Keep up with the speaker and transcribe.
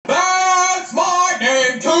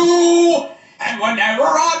too, and whenever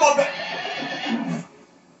I'm a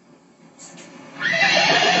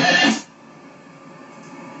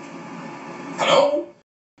Hello?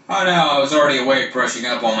 Oh no, I was already awake brushing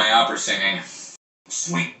up on my opera singing.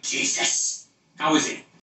 Sweet Jesus. How is he?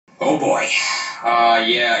 Oh boy.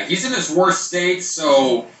 Yeah, he's in his worst state,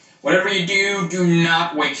 so whatever you do, do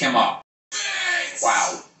not wake him up.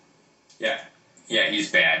 Wow. Yeah,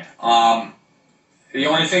 he's bad. The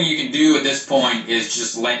only thing you can do at this point is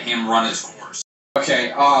just let him run his course.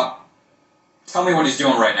 Okay, tell me what he's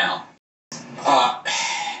doing right now.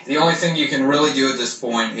 The only thing you can really do at this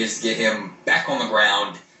point is get him back on the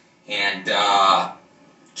ground and,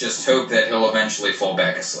 just hope that he'll eventually fall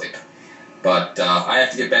back asleep. But, I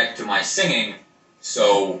have to get back to my singing,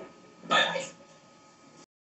 so bye-bye.